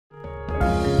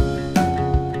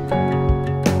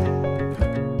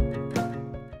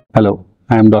Hello,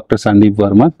 I am Dr. Sandeep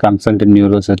Verma, consultant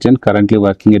neurosurgeon currently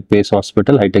working at Pace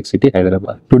Hospital, High Tech City,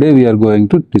 Hyderabad. Today we are going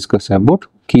to discuss about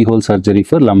keyhole surgery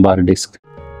for lumbar disc.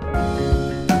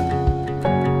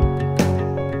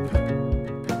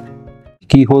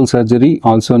 Keyhole surgery,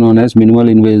 also known as minimal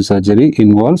invasive surgery,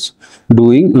 involves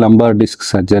doing lumbar disc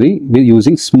surgery with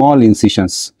using small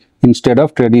incisions instead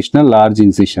of traditional large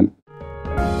incision.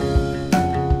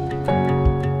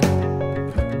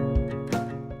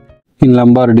 In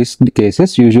lumbar disc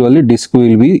cases, usually disc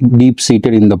will be deep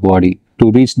seated in the body.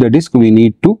 To reach the disc, we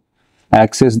need to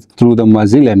access through the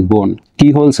muscle and bone.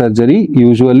 Keyhole surgery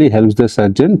usually helps the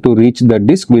surgeon to reach the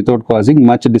disc without causing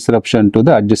much disruption to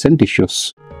the adjacent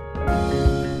tissues.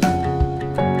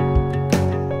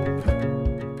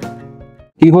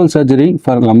 Keyhole surgery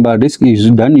for lumbar disc is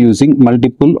done using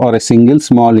multiple or a single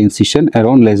small incision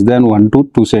around less than 1 to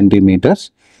 2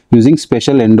 centimeters using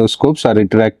special endoscopes or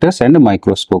retractors and a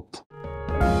microscope.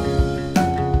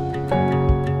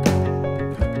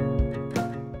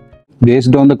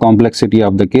 Based on the complexity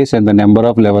of the case and the number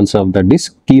of levels of the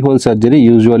disc, keyhole surgery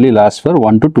usually lasts for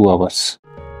 1 to 2 hours.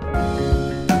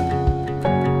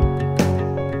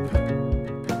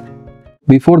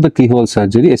 Before the keyhole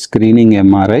surgery, a screening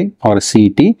MRI or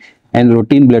CT and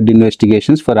routine blood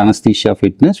investigations for anesthesia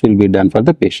fitness will be done for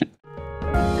the patient.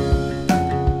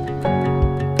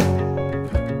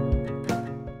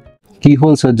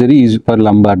 Keyhole surgery is for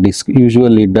lumbar disc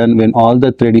usually done when all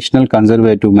the traditional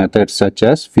conservative methods such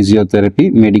as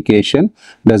physiotherapy, medication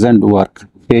doesn't work.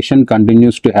 Patient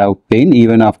continues to have pain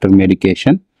even after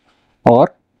medication,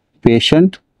 or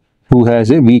patient who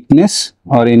has a weakness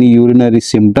or any urinary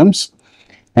symptoms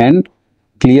and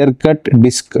clear-cut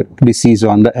disc disease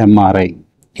on the MRI.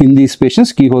 In these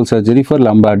patients, keyhole surgery for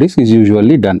lumbar disc is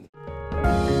usually done.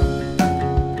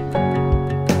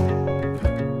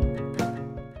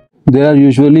 There are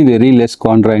usually very less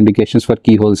contraindications for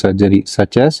keyhole surgery,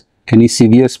 such as any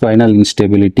severe spinal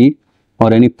instability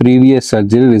or any previous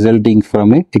surgery resulting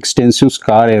from an extensive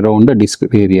scar around the disc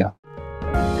area.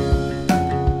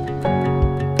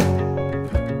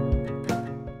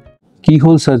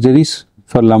 Keyhole surgeries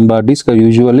for lumbar disc are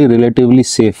usually relatively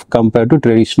safe compared to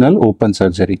traditional open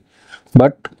surgery,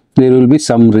 but there will be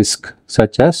some risk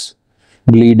such as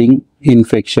bleeding,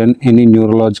 infection, any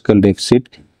neurological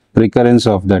deficit, recurrence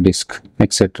of the disc,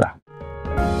 etc.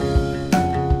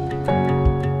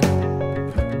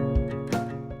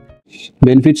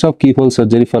 Benefits of keyhole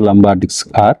surgery for lumbar disc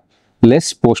are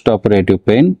less post-operative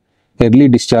pain, early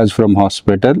discharge from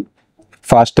hospital,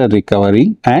 faster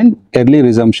recovery, and early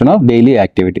resumption of daily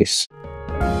activities.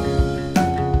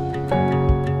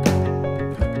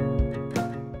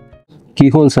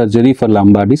 Keyhole surgery for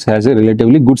lumbar disc has a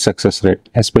relatively good success rate,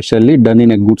 especially done in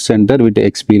a good center with an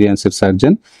experienced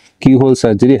surgeon. Keyhole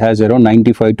surgery has around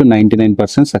 95 to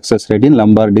 99% success rate in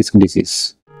lumbar disc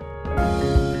disease.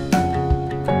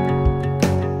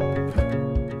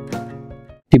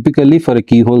 Typically, for a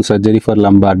keyhole surgery for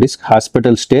lumbar disc,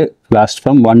 hospital stay lasts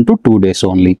from 1 to 2 days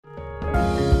only.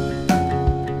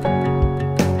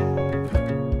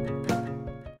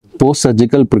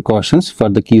 Post-surgical precautions for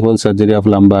the keyhole surgery of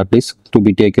lumbar disc to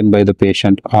be taken by the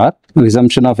patient are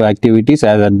resumption of activities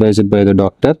as advised by the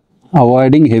doctor,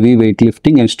 avoiding heavy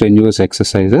weightlifting and strenuous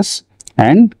exercises,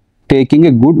 and taking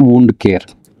a good wound care.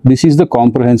 This is the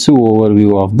comprehensive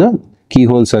overview of the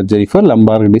keyhole surgery for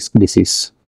lumbar disc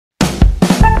disease.